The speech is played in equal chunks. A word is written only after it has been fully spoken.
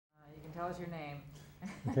tell us your name.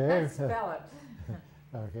 Okay. Spell it.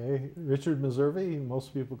 Okay, Richard Meservey.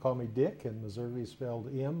 Most people call me Dick, and Meservey spelled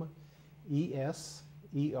M-E-S-E-R-V-E-Y.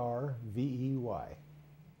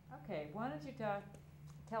 Okay, why don't you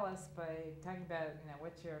tell us by talking about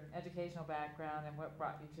what's your educational background and what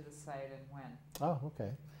brought you to the site and when? Oh,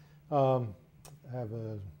 okay. I have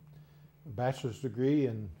a bachelor's degree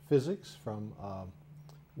in physics from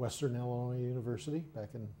Western Illinois University back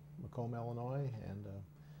in Macomb, Illinois, and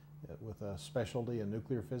with a specialty in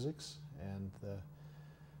nuclear physics. And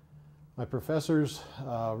my professors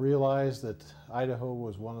realized that Idaho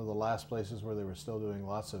was one of the last places where they were still doing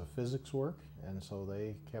lots of physics work, and so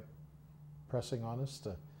they kept pressing on us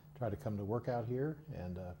to try to come to work out here.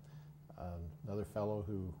 And another fellow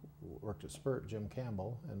who worked at SPIRT, Jim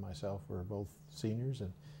Campbell, and myself were both seniors,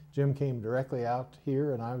 and Jim came directly out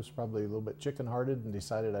here, and I was probably a little bit chicken-hearted and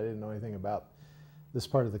decided I didn't know anything about this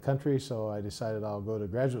part of the country, so I decided I'll go to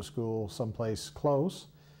graduate school someplace close,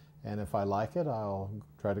 and if I like it, I'll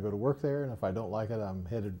try to go to work there, and if I don't like it, I'm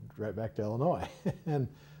headed right back to Illinois. And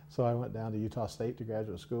so I went down to Utah State to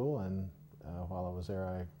graduate school, and while I was there,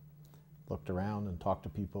 I looked around and talked to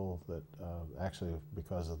people that actually,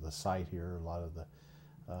 because of the site here, a lot of the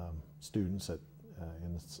students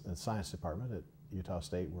in the science department at Utah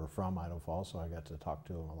State were from Idaho Falls, so I got to talk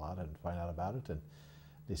to them a lot and find out about it, and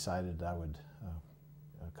decided I would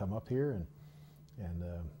come up here, and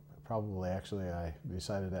probably actually I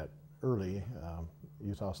decided that early.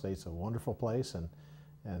 Utah State's a wonderful place, and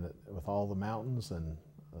with all the mountains and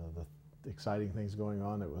the exciting things going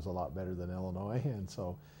on, it was a lot better than Illinois, and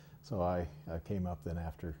so I came up then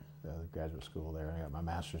after graduate school there. I got my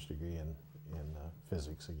master's degree in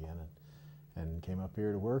physics again, and came up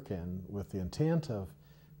here to work, and with the intent of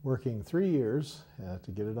working 3 years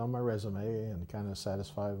to get it on my resume and kind of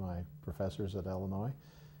satisfy my professors at Illinois,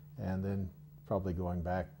 and then probably going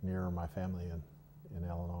back nearer my family in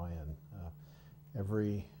Illinois. And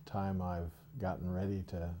every time I've gotten ready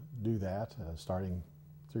to do that, starting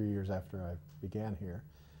 3 years after I began here,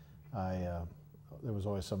 there was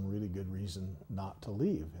always some really good reason not to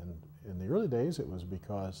leave. And in the early days, it was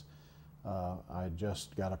because I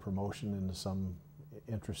just got a promotion into some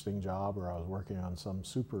interesting job, or I was working on some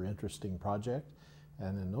super interesting project.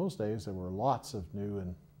 And in those days, there were lots of new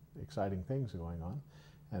and exciting things going on,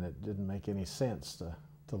 and it didn't make any sense to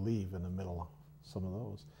leave in the middle of some of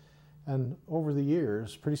those. And over the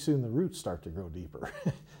years, pretty soon the roots start to grow deeper,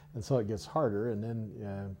 and so it gets harder. And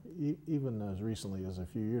then even as recently as a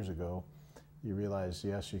few years ago, you realize,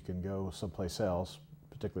 yes, you can go someplace else,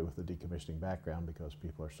 particularly with the decommissioning background, because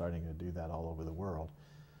people are starting to do that all over the world.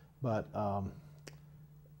 But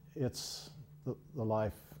it's the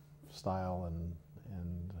lifestyle and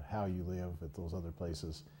how you live at those other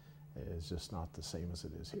places is just not the same as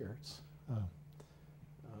it is here. It's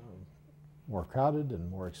more crowded and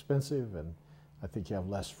more expensive, and I think you have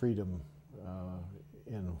less freedom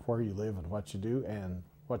in where you live and what you do and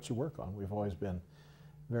what you work on. We've always been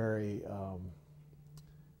very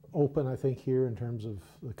open, I think, here in terms of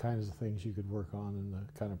the kinds of things you could work on and the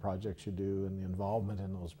kind of projects you do and the involvement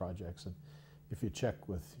in those projects. And if you check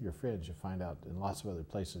with your fridge, you find out in lots of other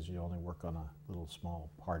places you only work on a little small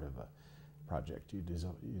part of a project. You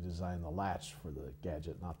design the latch for the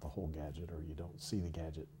gadget, not the whole gadget, or you don't see the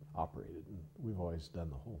gadget operated. And we've always done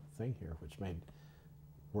the whole thing here, which made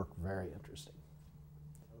work very interesting.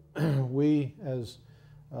 We, as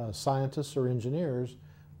scientists or engineers,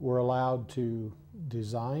 were allowed to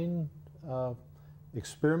design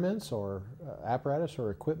experiments or apparatus or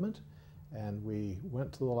equipment, and we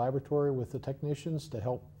went to the laboratory with the technicians to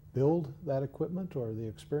help build that equipment or the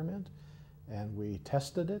experiment, and we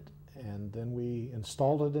tested it, and then we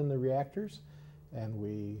installed it in the reactors, and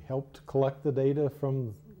we helped collect the data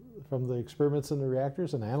from the experiments in the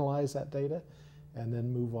reactors and analyze that data, and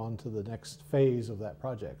then move on to the next phase of that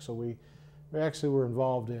project. So we actually were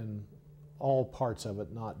involved in all parts of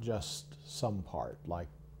it, not just some part, like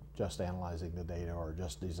just analyzing the data or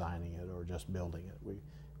just designing it or just building it. We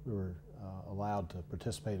were allowed to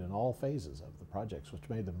participate in all phases of the projects, which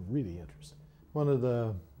made them really interesting. One of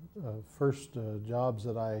the first jobs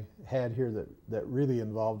that I had here that really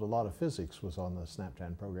involved a lot of physics was on the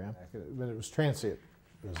SnapTran program. But it was transient.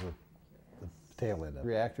 It was the tail end of it.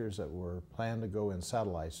 Reactors that were planned to go in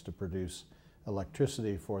satellites to produce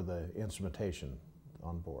electricity for the instrumentation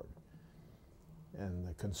on board. And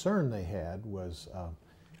the concern they had was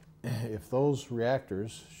if those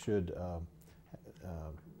reactors should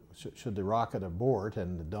the rocket abort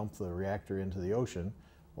and dump the reactor into the ocean,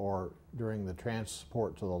 or during the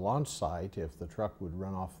transport to the launch site, if the truck would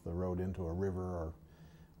run off the road into a river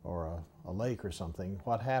or a lake or something,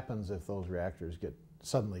 what happens if those reactors get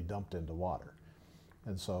suddenly dumped into water.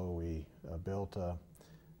 And so we built a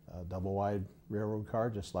double-wide railroad car,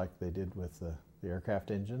 just like they did with the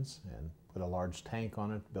aircraft engines, and put a large tank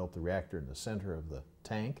on it, built the reactor in the center of the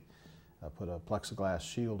tank, put a plexiglass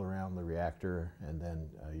shield around the reactor, and then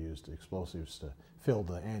used explosives to fill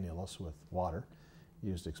the annulus with water,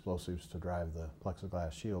 used explosives to drive the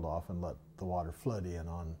plexiglass shield off and let the water flood in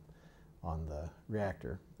on the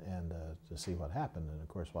reactor, and to see what happened. And of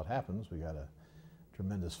course what happens, we got a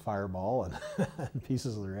tremendous fireball and, and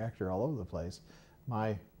pieces of the reactor all over the place.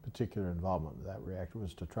 My particular involvement with that reactor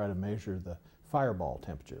was to try to measure the fireball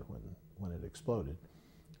temperature when it exploded.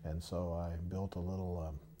 And so I built a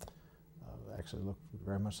little, actually looked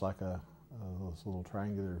very much like those little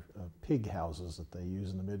triangular pig houses that they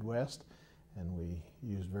use in the Midwest. And we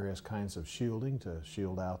used various kinds of shielding to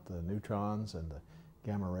shield out the neutrons and the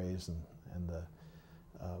gamma rays and the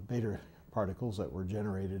beta particles that were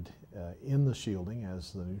generated in the shielding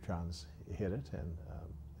as the neutrons hit it,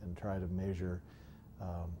 and try to measure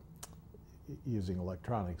using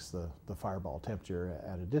electronics the fireball temperature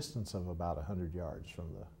at a distance of about 100 yards from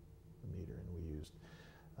the meter. And we used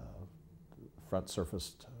front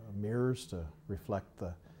surfaced mirrors to reflect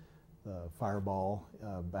the fireball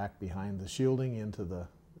back behind the shielding into the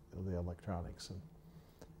electronics, and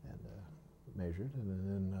measured. And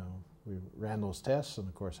then we ran those tests, and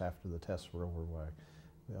of course after the tests were over,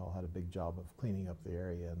 we all had a big job of cleaning up the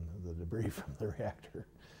area and the debris from the reactor.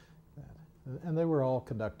 And they were all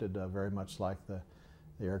conducted very much like the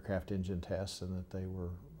aircraft engine tests, and that they were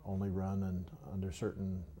only run under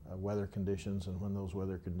certain weather conditions, and when those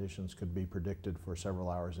weather conditions could be predicted for several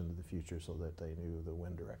hours into the future, so that they knew the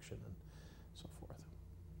wind direction and so forth.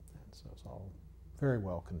 And so it's all very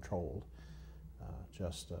well controlled,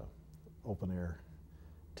 just open air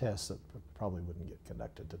tests that probably wouldn't get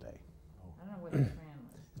conducted today. I don't know what the tran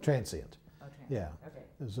was. Transient. Oh, transient. Yeah. Okay.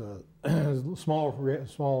 There's a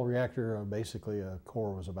small reactor. Basically, a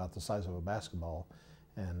core was about the size of a basketball,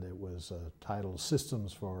 and it was titled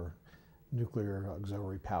Systems for Nuclear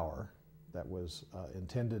Auxiliary Power. That was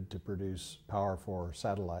intended to produce power for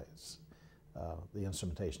satellites, the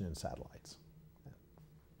instrumentation in satellites.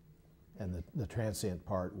 And the transient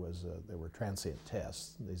part was there were transient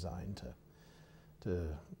tests designed to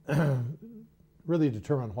really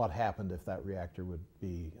determine what happened if that reactor would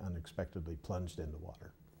be unexpectedly plunged into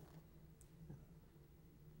water.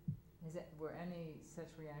 Were any such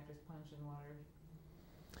reactors plunged in water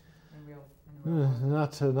in real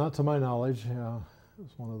life? Not to my knowledge. It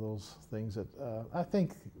was one of those things that I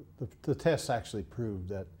think the tests actually proved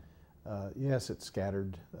that yes, it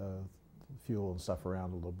scattered fuel and stuff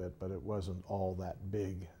around a little bit, but it wasn't all that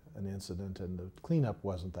big an incident, and the cleanup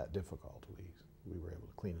wasn't that difficult. We were able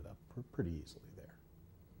to clean it up pretty easily there.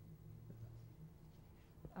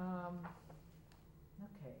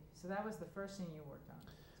 Okay, so that was the first thing you worked on.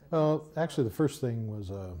 Well, actually, the first thing was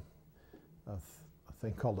a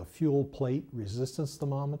thing called a fuel plate resistance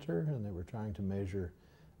thermometer, and they were trying to measure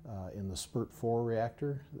in the SPIRT 4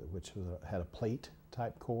 reactor, which had a plate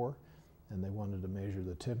type core, and they wanted to measure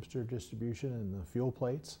the temperature distribution in the fuel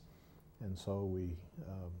plates. And so we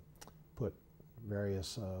put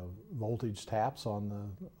various voltage taps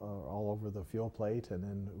on all over the fuel plate, and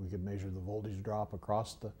then we could measure the voltage drop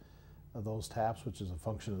across those taps, which is a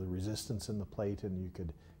function of the resistance in the plate, and you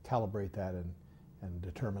could calibrate that and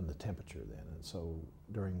determine the temperature then. And so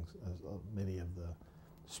during many of the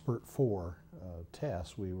SPIRT 4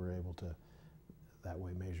 tests, we were able to that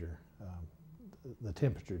way measure the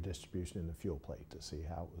temperature distribution in the fuel plate to see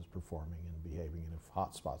how it was performing and behaving, and if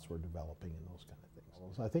hot spots were developing and those kind of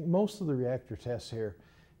things. So I think most of the reactor tests here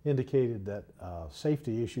indicated that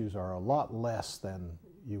safety issues are a lot less than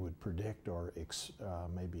you would predict or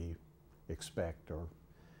maybe expect or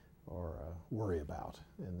worry about,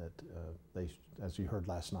 and that they, as you heard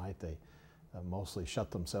last night, they mostly shut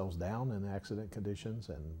themselves down in accident conditions,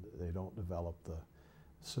 and they don't develop the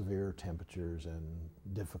severe temperatures and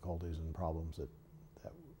difficulties and problems that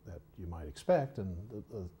you might expect, and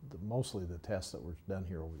mostly the tests that were done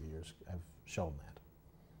here over the years have shown that.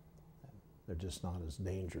 And they're just not as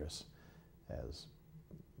dangerous as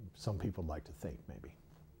some people like to think, maybe.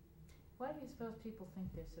 Why do you suppose people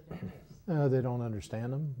think they're so dangerous? They don't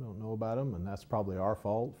understand them, don't know about them, and that's probably our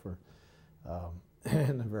fault for,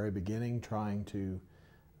 in the very beginning, trying to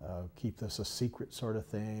keep this a secret sort of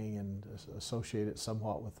thing and associate it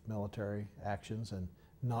somewhat with military actions, and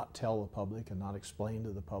not tell the public and not explain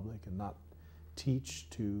to the public and not teach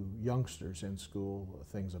to youngsters in school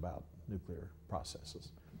things about nuclear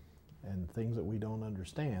processes. And things that we don't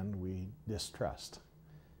understand, we distrust.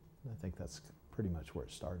 And I think that's pretty much where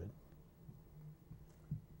it started.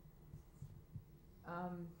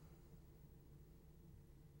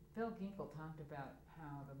 Phil Ginkel talked about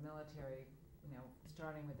how the military,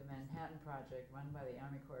 starting with the Manhattan Project run by the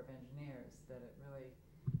Army Corps of Engineers, that it really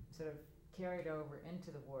sort of carried over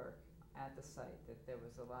into the work at the site, that there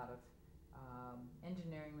was a lot of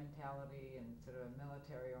engineering mentality and sort of a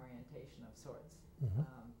military orientation of sorts.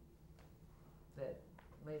 That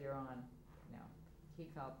later on, he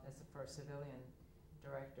felt as the first civilian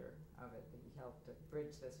director of it, that he helped to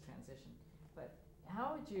bridge this transition. But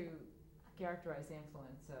how would you characterize the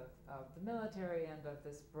influence of the military and of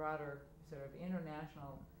this broader sort of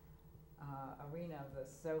international arena of the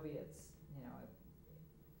Soviets,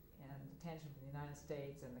 and the tension from the United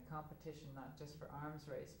States and the competition not just for arms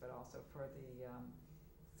race but also for the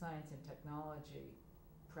science and technology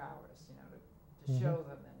prowess, to show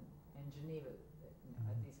them in Geneva,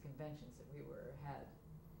 at these conventions that we were had.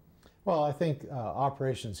 Well, I think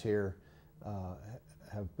operations here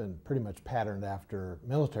have been pretty much patterned after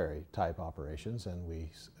military type operations, and we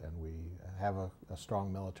have a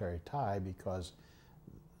strong military tie because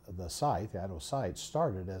the site, the Idaho site,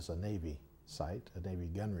 started as a Navy site, a Navy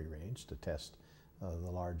gunnery range to test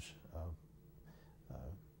the large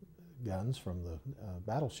guns from the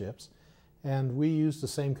battleships. And we used the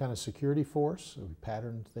same kind of security force. We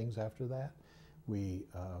patterned things after that. We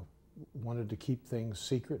wanted to keep things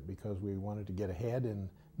secret because we wanted to get ahead in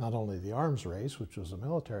not only the arms race, which was the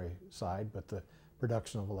military side, but the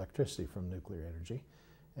production of electricity from nuclear energy.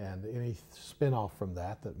 And any spin-off from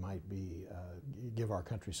that that might be give our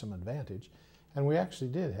country some advantage. And we actually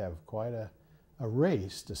did have quite a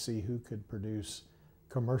race to see who could produce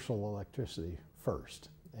commercial electricity first.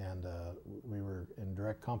 And we were in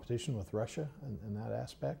direct competition with Russia in that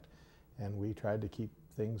aspect, and we tried to keep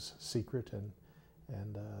things secret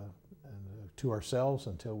and to ourselves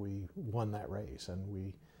until we won that race. And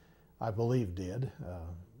we, I believe, did.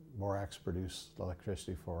 Borax produced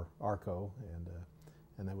electricity for ARCO,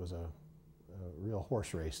 and it was a real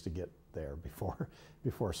horse race to get there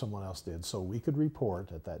before someone else did. So we could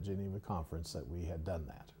report at that Geneva conference that we had done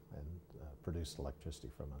that and produced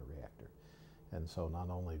electricity from a reactor. And so not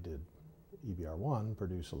only did EBR-1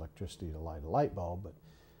 produce electricity to light a light bulb, but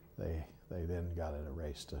they then got in a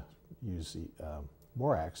race to use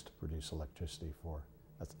borax to produce electricity for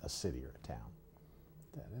a city or a town.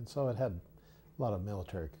 And so it had a lot of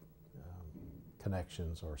military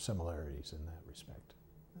connections or similarities in that respect.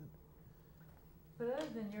 But other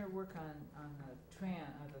than your work on the tram,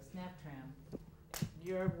 or the SNAP tram,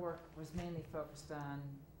 your work was mainly focused on,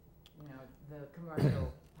 the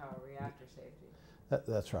commercial power reactor safety.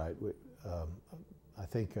 That's right. I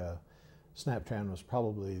think SnapTran was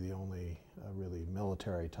probably the only really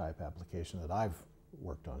military type application that I've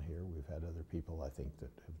worked on here. We've had other people, I think, that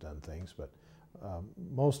have done things, but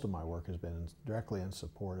most of my work has been directly in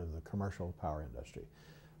support of the commercial power industry.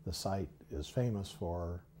 The site is famous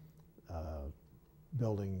for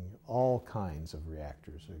building all kinds of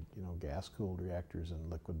reactors, gas-cooled reactors and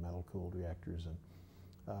liquid metal-cooled reactors, and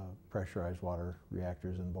pressurized water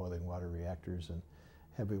reactors and boiling water reactors and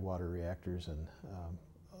heavy water reactors, and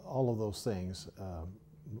all of those things,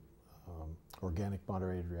 organic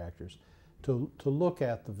moderated reactors, to look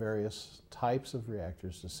at the various types of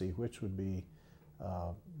reactors to see which would be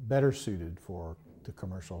better suited for the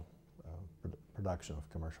commercial production of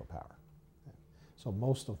commercial power. So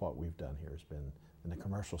most of what we've done here has been in the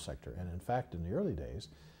commercial sector, and in fact in the early days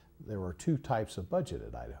there were two types of budget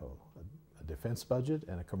at Idaho, a defense budget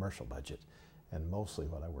and a commercial budget. And mostly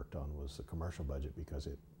what I worked on was the commercial budget because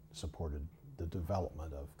it supported the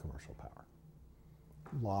development of commercial power.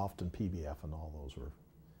 Loft and PBF and all those were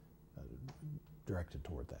directed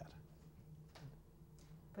toward that.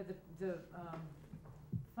 But the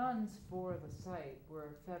funds for the site were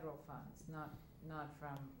federal funds, not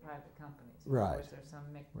from private companies. Right. Or was there some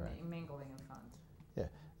mingling of funds?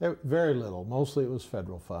 Yeah, very little. Mostly it was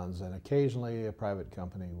federal funds, and occasionally a private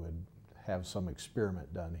company would have some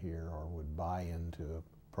experiment done here or would buy into a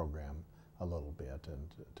program a little bit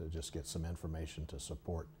and to just get some information to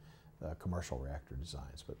support commercial reactor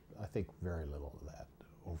designs. But I think very little of that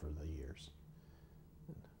over the years.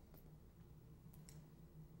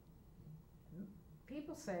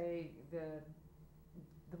 People say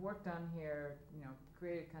the work done here,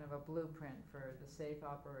 created kind of a blueprint for the safe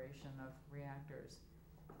operation of reactors.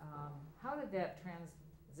 How did that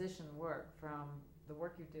transition work from the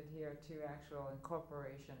work you did here to actual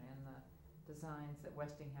incorporation in the designs that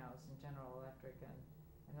Westinghouse and General Electric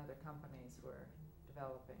and other companies were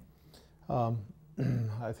developing?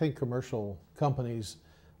 I think commercial companies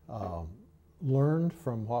learned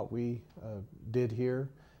from what we did here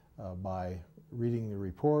by reading the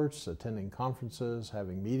reports, attending conferences,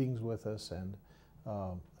 having meetings with us, and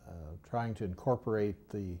trying to incorporate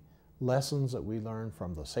the lessons that we learned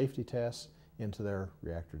from the safety tests into their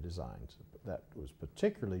reactor designs. That was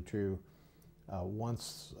particularly true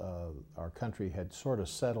once our country had sort of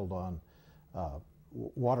settled on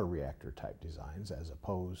water reactor type designs as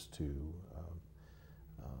opposed to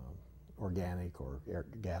organic or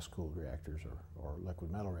gas-cooled reactors or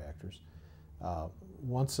liquid metal reactors.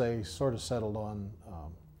 Once they sort of settled on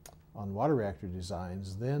water reactor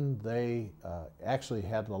designs, then they actually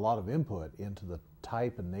had a lot of input into the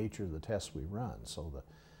type and nature of the tests we run. So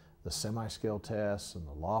the semi-scale tests and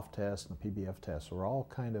the loft tests and the PBF tests were all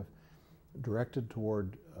kind of directed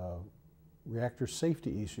toward reactor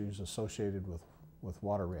safety issues associated with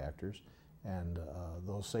water reactors, and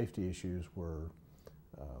those safety issues were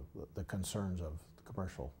the concerns of the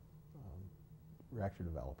commercial reactor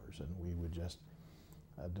developers, and we would just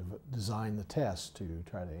design the tests to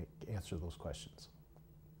try to answer those questions.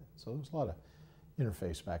 So there was a lot of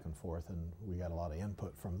interface back and forth, and we got a lot of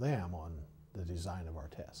input from them on the design of our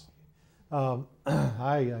tests. I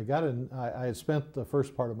had spent the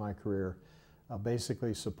first part of my career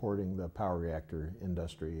basically supporting the power reactor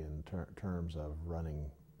industry in terms of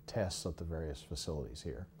running tests at the various facilities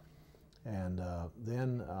here. And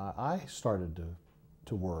then I started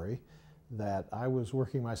to worry that I was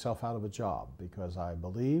working myself out of a job, because I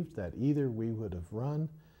believed that either we would have run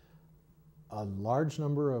a large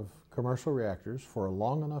number of commercial reactors for a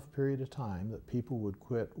long enough period of time that people would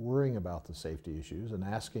quit worrying about the safety issues and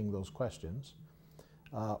asking those questions,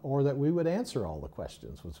 or that we would answer all the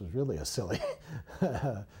questions, which was really a silly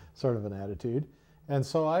sort of an attitude. And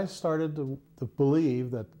so I started to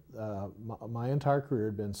believe that my entire career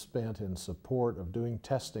had been spent in support of doing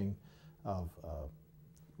testing of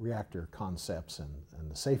reactor concepts and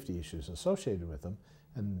the safety issues associated with them,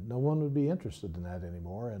 and no one would be interested in that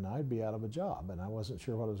anymore, and I'd be out of a job, and I wasn't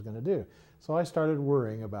sure what I was going to do. So I started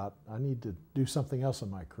worrying about, I need to do something else in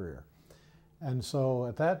my career. And so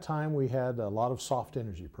at that time we had a lot of soft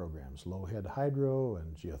energy programs, low head hydro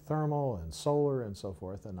and geothermal and solar and so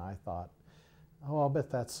forth, and I thought, oh, I'll bet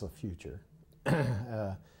that's the future.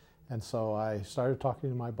 And so I started talking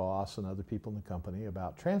to my boss and other people in the company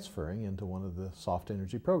about transferring into one of the soft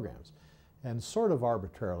energy programs. And sort of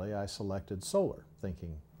arbitrarily, I selected solar,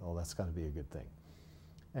 thinking, oh, that's got to be a good thing.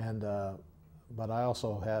 And, but I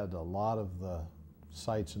also had a lot of the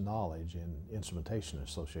site's knowledge in instrumentation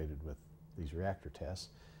associated with these reactor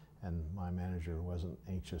tests, and my manager wasn't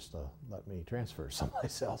anxious to let me transfer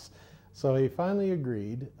someplace else. So he finally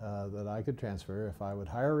agreed that I could transfer if I would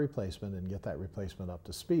hire a replacement and get that replacement up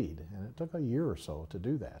to speed. And it took a year or so to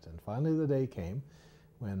do that. And finally the day came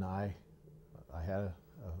when I had a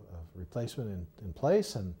replacement in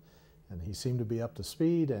place, and he seemed to be up to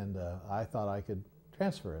speed, and I thought I could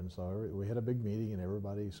transfer. And so we had a big meeting, and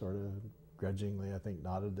everybody sort of grudgingly, I think,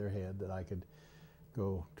 nodded their head that I could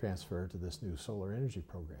go transfer to this new solar energy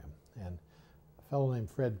program. And a fellow named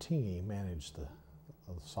Fred Tingey managed the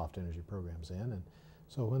soft energy programs in, and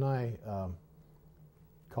so when I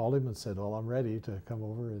called him and said, well, I'm ready to come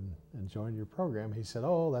over and join your program, he said,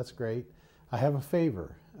 oh, that's great. I have a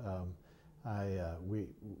favor.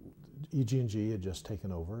 EG&G had just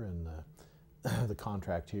taken over and the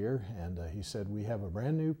contract here, and he said, we have a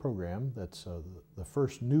brand new program that's the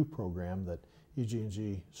first new program that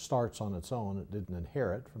EG&G starts on its own. It didn't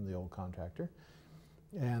inherit from the old contractor.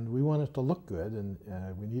 And we want it to look good, and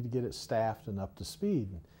we need to get it staffed and up to speed.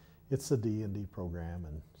 It's the D&D program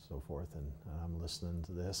and so forth, and I'm listening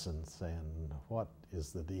to this and saying, what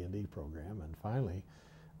is the D&D program? And finally,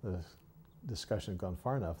 the discussion had gone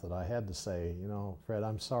far enough that I had to say, you know, Fred,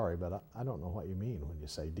 I'm sorry, but I don't know what you mean when you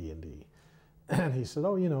say D&D. And he said,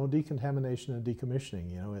 oh, you know, decontamination and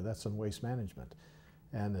decommissioning, you know, that's in waste management.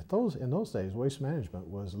 And in those days, waste management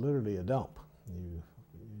was literally a dump.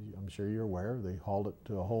 I'm sure you're aware, they hauled it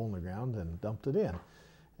to a hole in the ground and dumped it in.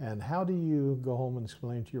 And how do you go home and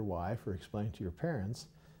explain to your wife or explain to your parents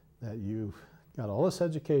that you've got all this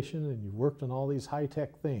education and you've worked on all these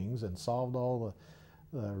high-tech things and solved all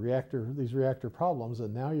these reactor problems,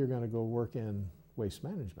 and now you're going to go work in waste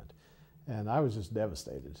management? And I was just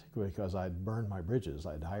devastated because I'd burned my bridges.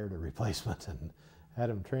 I'd hired a replacement and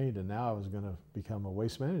had him trained, and now I was going to become a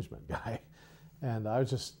waste management guy. And I was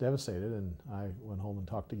just devastated, and I went home and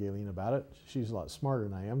talked to Gayleen about it. She's a lot smarter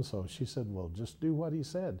than I am, so she said, well, just do what he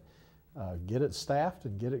said. Get it staffed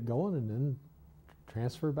and get it going, and then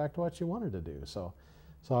transfer back to what you wanted to do. So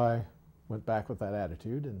I went back with that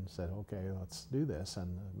attitude and said, okay, let's do this,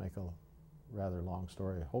 and make a rather long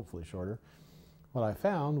story, hopefully shorter. What I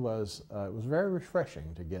found was it was very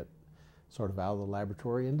refreshing to get sort of out of the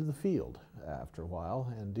laboratory into the field after a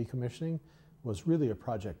while, and decommissioning was really a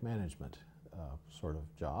project management sort of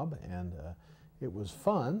job, and it was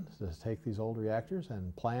fun to take these old reactors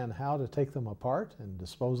and plan how to take them apart and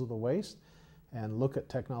dispose of the waste and look at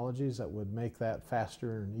technologies that would make that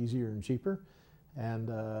faster and easier and cheaper. And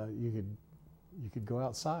you could go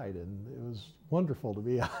outside, and it was wonderful to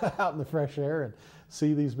be out in the fresh air and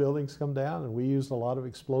see these buildings come down. And we used a lot of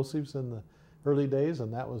explosives in the early days,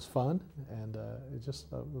 and that was fun, and it just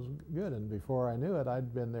was good. And before I knew it,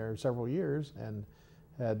 I'd been there several years and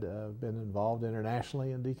had been involved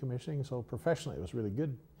internationally in decommissioning, so professionally it was really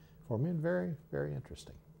good for me and very, very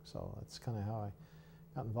interesting. So that's kind of how I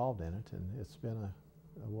got involved in it, and it's been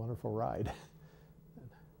a wonderful ride.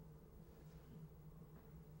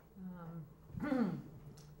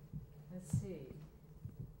 Let's see.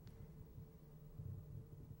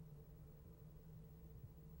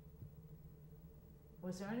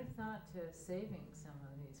 Was there any thought to saving some of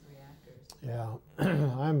these reactors?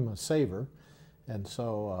 Yeah, I'm a saver, and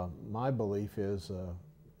so my belief is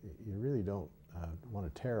you really don't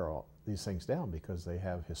want to tear all these things down because they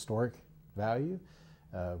have historic value.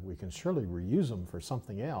 We can surely reuse them for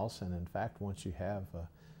something else, and in fact, once you have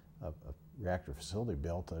a reactor facility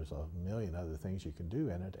built, there's a million other things you can do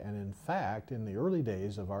in it. And in fact, in the early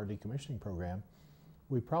days of our decommissioning program,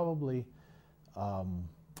 we probably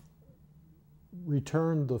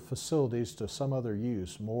returned the facilities to some other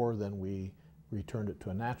use more than we returned it to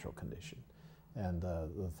a natural condition. And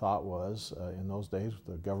the thought was, in those days,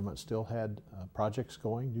 the government still had projects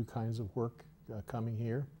going, new kinds of work coming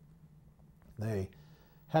here. They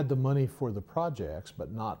had the money for the projects,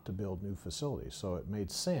 but not to build new facilities. So it made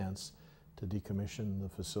sense to decommission the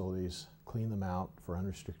facilities, clean them out for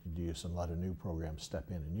unrestricted use, and let a new program step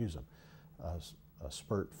in and use them.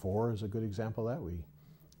 Spurt 4 is a good example of that. We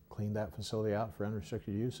cleaned that facility out for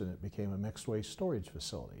unrestricted use, and it became a mixed waste storage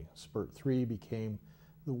facility. Spurt 3 became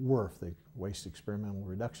the WRF, the Waste Experimental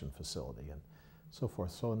Reduction Facility, and so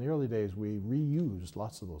forth. So in the early days, we reused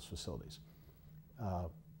lots of those facilities.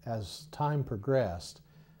 As time progressed,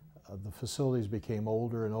 the facilities became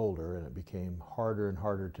older and older, and it became harder and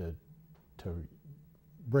harder to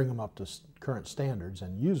bring them up to current standards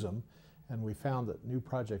and use them. And we found that new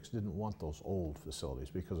projects didn't want those old facilities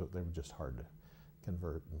because they were just hard to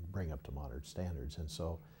convert and bring up to modern standards. And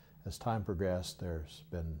so as time progressed, there's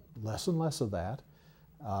been less and less of that.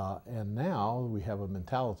 And now we have a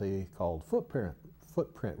mentality called footprint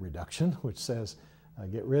reduction, which says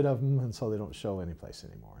get rid of them, and so they don't show any place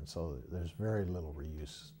anymore. And so there's very little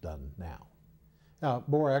reuse done now. Now,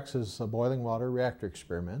 borax is a boiling water reactor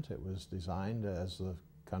experiment. It was designed as the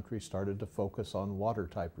country started to focus on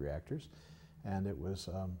water-type reactors, and it was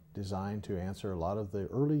designed to answer a lot of the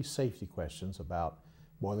early safety questions about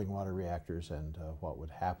boiling water reactors and what would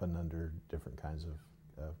happen under different kinds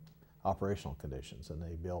of operational conditions. And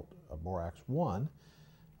they built a borax 1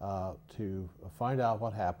 to find out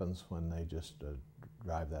what happens when they just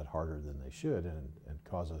drive that harder than they should and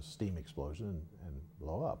cause a steam explosion and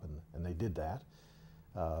blow up. And they did that,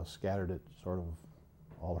 scattered it sort of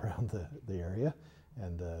all around the area.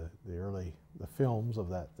 And the films of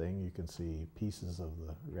that thing, you can see pieces of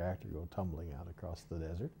the reactor go tumbling out across the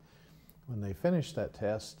desert. When they finished that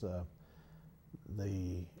test,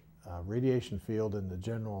 the radiation field in the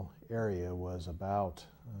general area was about,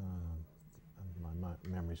 my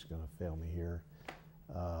memory's going to fail me here,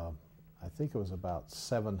 I think it was about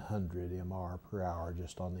 700 MR per hour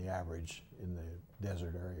just on the average in the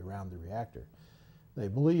desert area around the reactor. They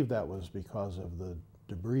believed that was because of the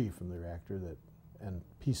debris from the reactor and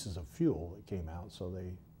pieces of fuel that came out, so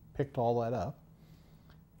they picked all that up,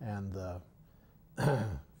 and the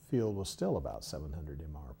field was still about 700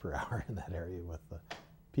 MR per hour in that area with the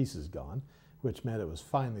pieces gone, which meant it was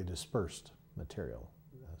finely dispersed material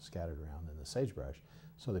scattered around in the sagebrush.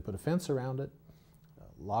 So they put a fence around it,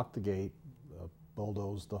 locked the gate,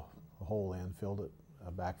 bulldozed the hole in, filled it,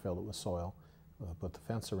 backfilled it with soil, put the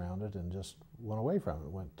fence around it, and just went away from it.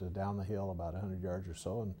 Went down the hill about 100 yards or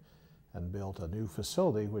so and built a new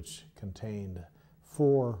facility which contained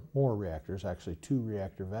 4 more reactors, actually 2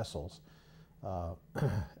 reactor vessels,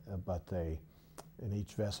 but in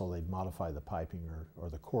each vessel they'd modify the piping or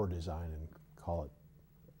the core design and call it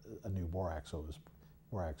a new borax. So it was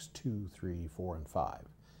borax 2, 3, 4, and 5,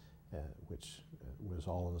 which was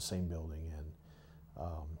all in the same building,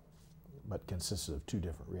 but consisted of 2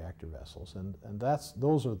 different reactor vessels. And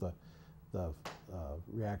those are the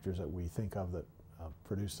reactors that we think of that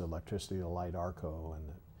produced the electricity to light ARCO,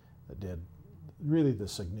 and that did really the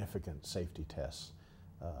significant safety tests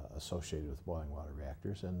associated with boiling water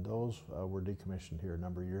reactors. And those were decommissioned here a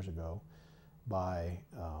number of years ago by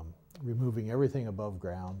removing everything above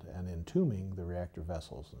ground and entombing the reactor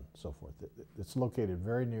vessels and so forth. It's located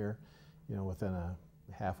very near within a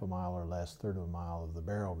half a mile or less, third of a mile of the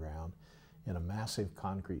burial ground in a massive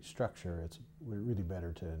concrete structure, it's really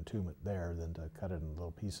better to entomb it there than to cut it in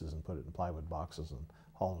little pieces and put it in plywood boxes and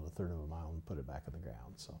haul it a third of a mile and put it back in the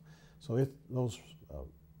ground. So those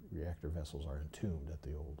reactor vessels are entombed at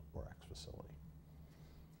the old borax facility.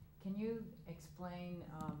 Can you explain,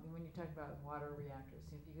 when you talk about water reactors,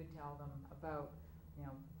 if you could tell them about,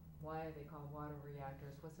 why are they called water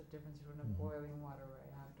reactors? What's the difference between a boiling water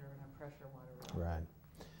reactor and a pressure water reactor? Right.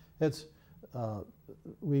 It's,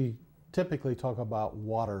 we typically talk about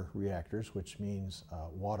water reactors, which means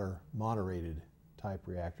water moderated type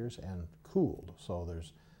reactors and cooled. So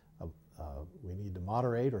there's we need to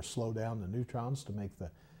moderate or slow down the neutrons to make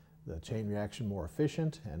the chain reaction more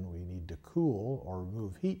efficient, and we need to cool or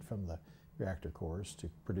remove heat from the reactor cores to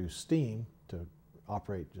produce steam to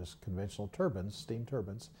operate just conventional turbines, steam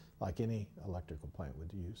turbines, like any electrical plant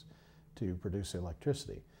would use to produce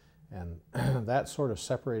electricity. And that's sort of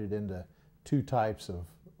separated into two types of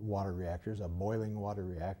water reactors, a boiling water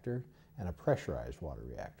reactor and a pressurized water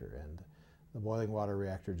reactor. And the boiling water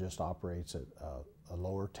reactor just operates at a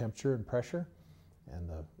lower temperature and pressure, and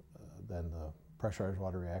then the pressurized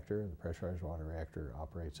water reactor. The pressurized water reactor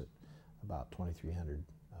operates at about 2,300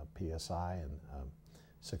 psi and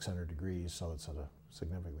 600 degrees, so it's at a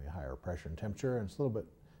significantly higher pressure and temperature, and it's a little bit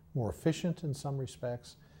more efficient in some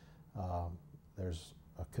respects. There's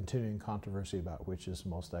a continuing controversy about which is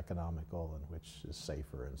most economical and which is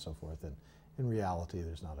safer and so forth, and in reality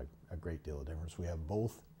there's not a great deal of difference. We have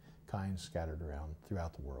both kinds scattered around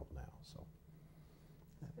throughout the world now. So.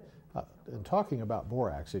 In talking about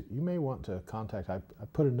borax, you may want to contact, I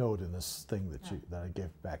put a note in this thing that I gave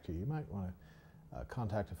back to you. You might want to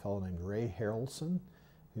contact a fellow named Ray Harrelson,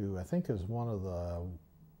 who I think is one of the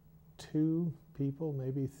 2 people,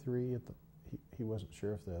 maybe 3, he wasn't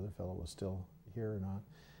sure if the other fellow was still here or not,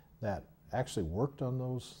 that actually worked on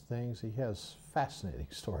those things. He has fascinating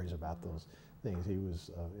stories about those things. He was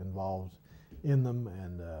involved in them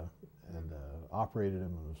and operated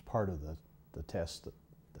them and was part of the test that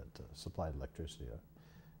supplied electricity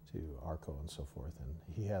to ARCO and so forth,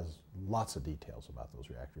 and he has lots of details about those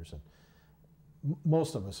reactors, and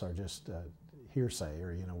most of us are just hearsay,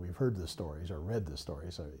 or we've heard the stories or read the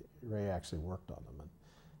stories. So Ray actually worked on them,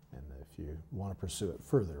 and if you want to pursue it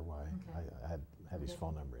further, why I had his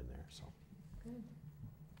phone number in there. So good.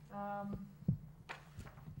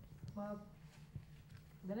 Well,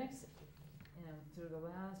 the next, sort of the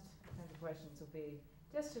last kind of questions will be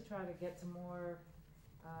just to try to get some more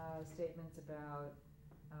statements about,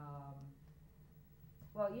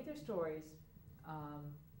 either stories,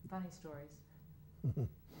 funny stories,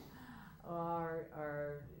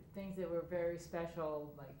 or things that were very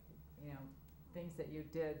special, like, things that you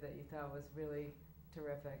did that you thought was really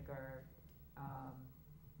terrific, or,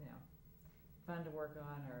 fun to work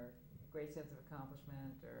on, or great sense of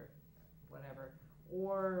accomplishment, or whatever.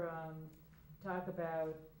 Or talk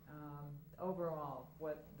about overall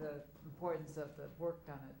what the importance of the work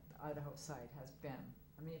done at the Idaho site has been.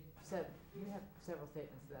 I mean, you have several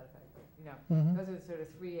statements to that effect, but, those are the sort of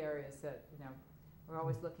 3 areas that, we're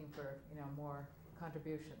always looking for, more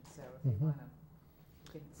contributions. So if you want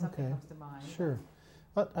to, something comes to mind. Sure.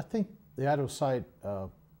 But I think the Idaho site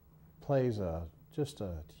plays just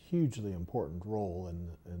a hugely important role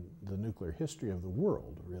in the nuclear history of the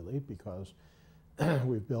world, really, because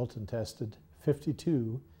we've built and tested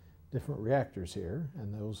 52 different reactors here,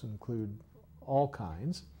 and those include all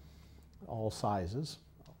kinds, all sizes,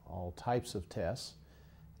 all types of tests.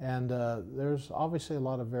 And there's obviously a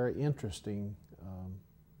lot of very interesting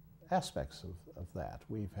aspects of that.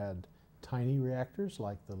 We've had tiny reactors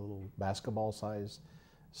like the little basketball-sized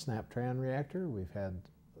Snaptran reactor. We've had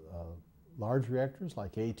large reactors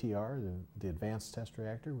like ATR, the Advanced Test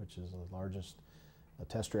Reactor, which is the largest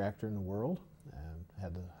test reactor in the world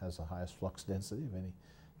and has the highest flux density of any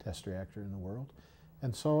test reactor in the world.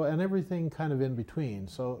 And everything kind of in between.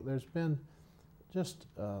 So there's been just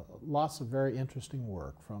lots of very interesting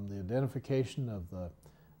work, from the identification of the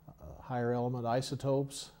higher element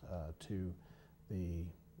isotopes to the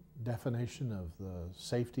definition of the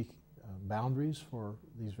safety boundaries for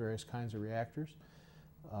these various kinds of reactors.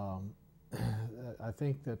 I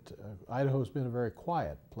think that Idaho's been a very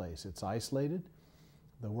quiet place. It's isolated.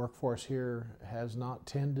 The workforce here has not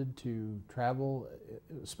tended to travel,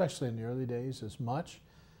 especially in the early days, as much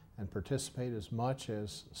and participate as much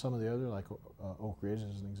as some of the other, like Oak Ridge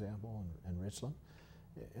as an example, and Richland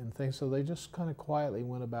and things. So they just kind of quietly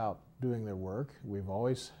went about doing their work. We've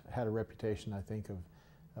always had a reputation, I think,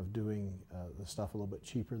 of doing the stuff a little bit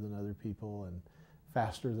cheaper than other people and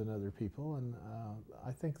faster than other people, and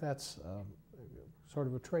I think that's sort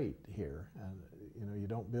of a trait here. And you know, you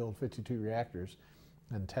don't build 52 reactors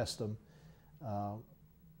and test them,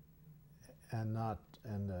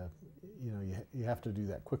 you know, you have to do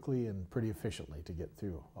that quickly and pretty efficiently to get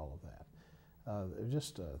through all of that. I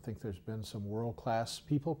just think there's been some world-class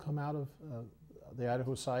people come out of the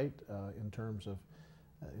Idaho site in terms of,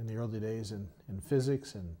 in the early days in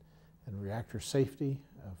physics and reactor safety,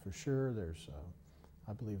 for sure. There's,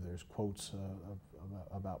 I believe there's quotes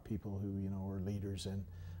about people who, you know, were leaders in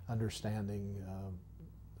understanding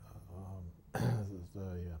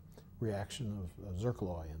the reaction of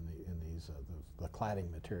zircaloy in these, the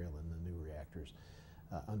cladding material in the new reactors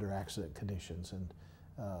under accident conditions, and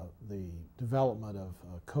the development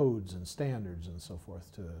of codes and standards and so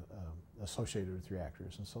forth to associated with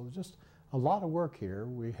reactors. And so there's just a lot of work here.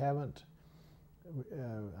 We haven't,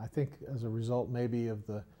 I think as a result maybe of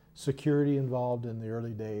the security involved in the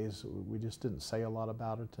early days, we just didn't say a lot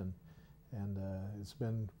about it, and it's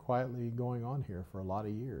been quietly going on here for a lot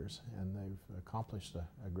of years, and they've accomplished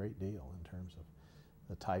a great deal in terms of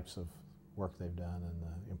the types of work they've done and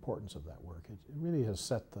the importance of that work. It really has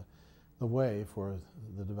set the way for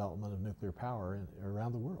the development of nuclear power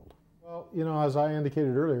around the world. Well, you know, as I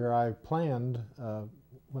indicated earlier, I planned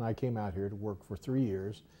when I came out here to work for 3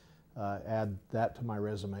 years, add that to my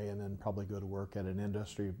resume, and then probably go to work at an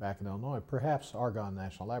industry back in Illinois, perhaps Idaho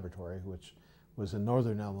National Laboratory, which was in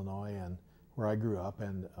northern Illinois and where I grew up,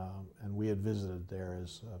 and we had visited there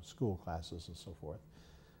as school classes and so forth.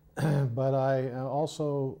 But I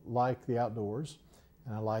also like the outdoors,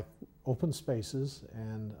 and I like open spaces,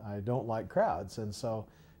 and I don't like crowds. And so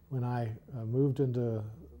when I moved into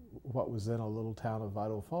what was then a little town of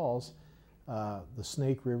Idaho Falls, the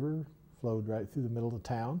Snake River flowed right through the middle of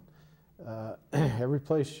town. Every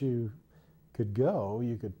place you could go,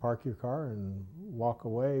 you could park your car and walk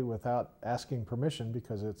away without asking permission,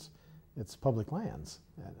 because it's public lands,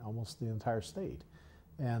 and almost the entire state.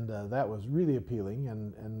 And that was really appealing,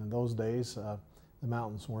 and in those days the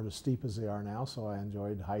mountains weren't as steep as they are now, so I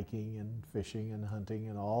enjoyed hiking and fishing and hunting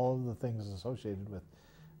and all of the things associated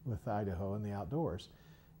with Idaho and the outdoors.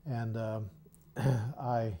 And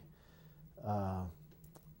I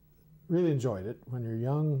really enjoyed it. When you're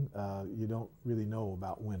young, you don't really know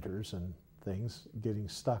about winters and things. Getting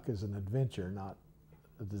stuck is an adventure, not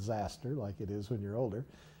a disaster like it is when you're older.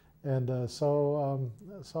 And so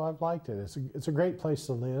I've liked it. It's a great place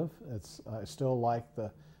to live. I still like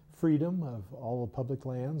the freedom of all the public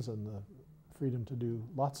lands and the freedom to do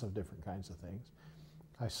lots of different kinds of things.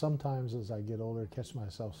 I sometimes, as I get older, catch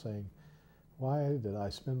myself saying, why did I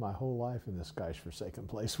spend my whole life in this gosh forsaken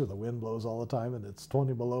place where the wind blows all the time and it's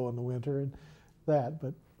 20 below in the winter and that?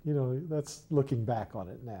 But you know, that's looking back on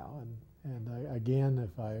it now. And again,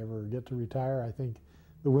 if I ever get to retire, I think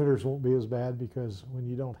the winters won't be as bad, because when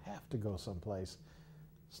you don't have to go someplace,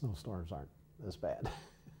 snowstorms aren't as bad.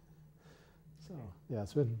 So yeah,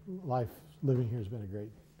 it's been, living here has been a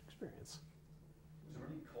great experience. Was there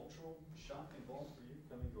any cultural shock involved for you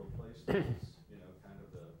coming to a place that was, you know, kind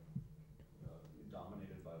of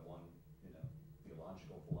dominated by one, you know,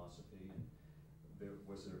 theological philosophy, and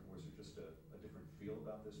was there just a different feel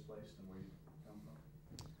about this place than where you come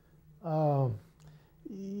from?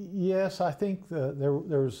 Yes, I think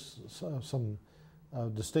there's some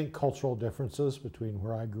distinct cultural differences between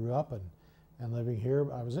where I grew up and living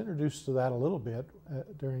here. I was introduced to that a little bit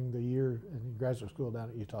during the year in graduate school down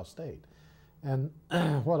at Utah State. And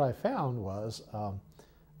what I found was,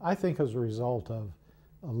 I think as a result of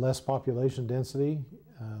less population density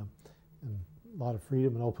and a lot of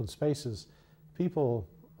freedom and open spaces, people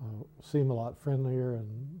seem a lot friendlier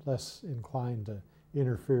and less inclined to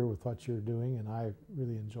interfere with what you're doing, and I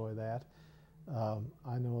really enjoy that.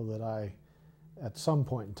 I know that I, at some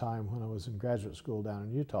point in time when I was in graduate school down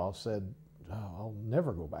in Utah, said, oh, I'll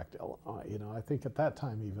never go back to Illinois. You know, I think at that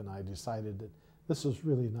time even I decided that this is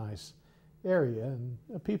really nice area, and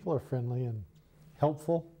people are friendly and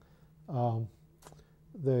helpful.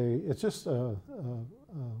 It's just a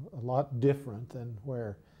lot different than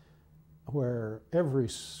where every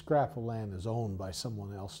scrap of land is owned by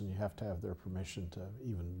someone else, and you have to have their permission to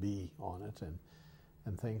even be on it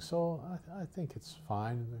and things. So I think it's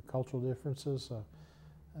fine. The cultural differences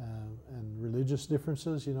and religious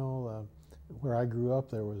differences, you know, where I grew up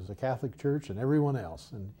there was a Catholic church and everyone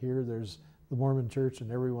else, and here there's the Mormon church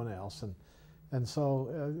and everyone else, and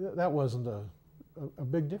so that wasn't a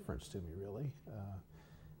big difference to me, really.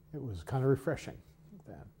 It was kind of refreshing.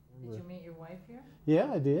 That. Did you meet your wife here?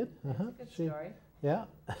 Yeah, I did. That's a good story. Yeah.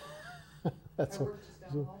 That's I worked just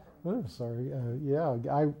down the hall from oh, sorry. Yeah,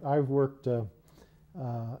 I've worked in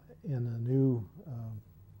a new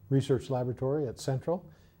research laboratory at Central,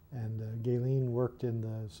 And Galen worked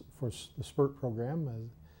in for the SPURT program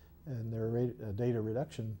and their data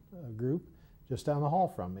reduction group just down the hall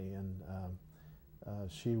from me. And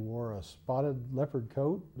she wore a spotted leopard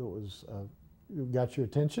coat that was got your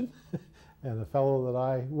attention. And the fellow that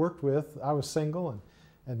I worked with, I was single,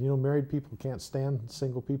 and you know, married people can't stand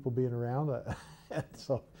single people being around. And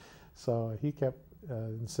so he kept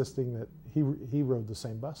insisting that he rode the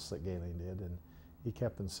same bus that Galen did, and he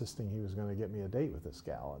kept insisting he was going to get me a date with this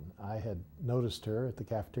gal. And I had noticed her at the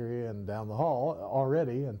cafeteria and down the hall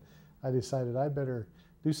already, and I decided I'd better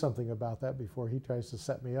do something about that before he tries to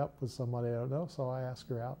set me up with somebody I don't know. So I asked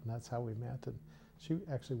her out, and that's how we met. And she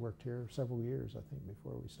actually worked here several years, I think,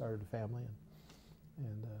 before we started a family.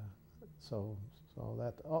 And so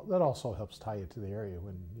that also helps tie you to the area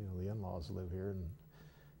when, you know, the in-laws live here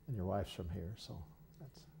and your wife's from here. So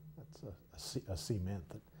that's a cement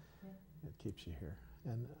that it keeps you here.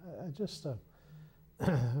 And I just,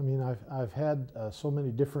 I mean, I've had so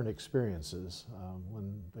many different experiences.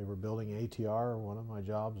 When they were building ATR, one of my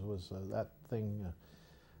jobs was that thing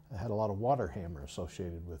had a lot of water hammer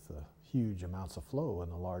associated with huge amounts of flow in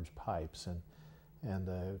the large pipes, and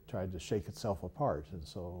tried to shake itself apart. And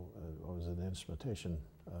so I was in the instrumentation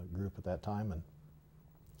group at that time, and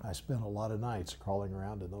I spent a lot of nights crawling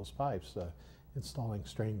around in those pipes, installing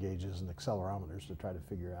strain gauges and accelerometers to try to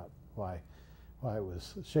figure out why it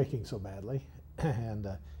was shaking so badly. And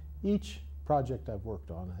each project I've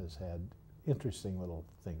worked on has had interesting little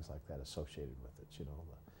things like that associated with it. You know,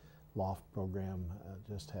 the LOFT program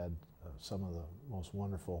just had some of the most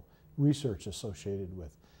wonderful research associated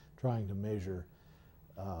with trying to measure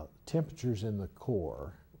temperatures in the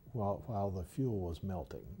core while the fuel was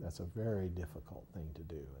melting. That's a very difficult thing to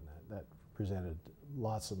do, and that presented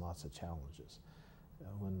lots and lots of challenges.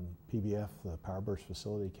 When PBF, the power burst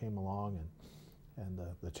facility, came along, and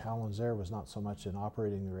the challenge there was not so much in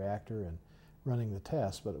operating the reactor and running the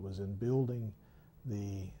tests, but it was in building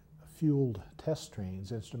the fueled test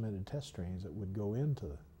trains, instrumented test trains that would go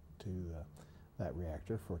into that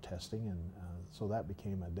reactor for testing. And so that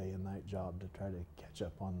became a day and night job to try to catch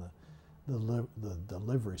up on the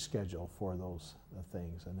delivery schedule for those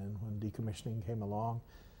things. And then when decommissioning came along,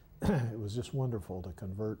 it was just wonderful to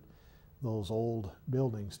convert those old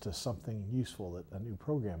buildings to something useful that a new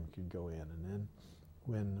program could go in. And then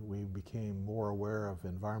when we became more aware of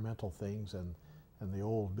environmental things and the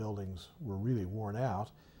old buildings were really worn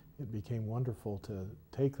out, it became wonderful to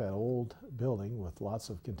take that old building with lots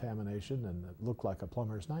of contamination and it looked like a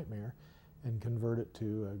plumber's nightmare and convert it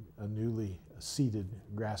to a newly seeded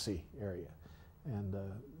grassy area. And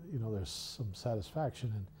you know, there's some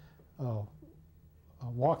satisfaction in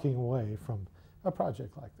walking away from a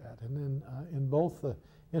project like that. And then in both the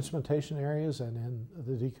instrumentation areas and in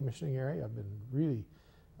the decommissioning area, I've been really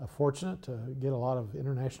fortunate to get a lot of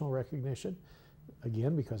international recognition,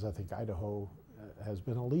 again, because I think Idaho has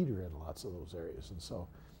been a leader in lots of those areas. And so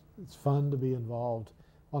it's fun to be involved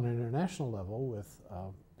on an international level with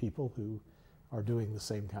people who are doing the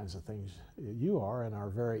same kinds of things you are and are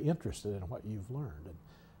very interested in what you've learned. And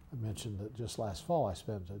I mentioned that just last fall I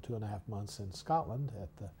spent 2.5 months in Scotland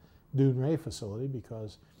at the Dune Ray facility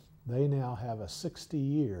because they now have a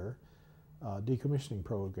 60-year decommissioning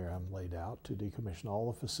program laid out to decommission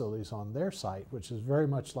all the facilities on their site, which is very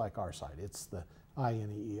much like our site. It's the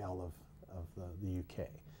INEEL of the UK.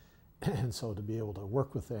 And so to be able to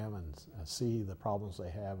work with them and see the problems they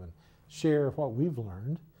have and share what we've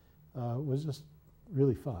learned was just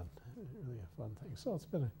really fun, really a fun thing. So it's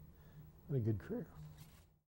been a good career.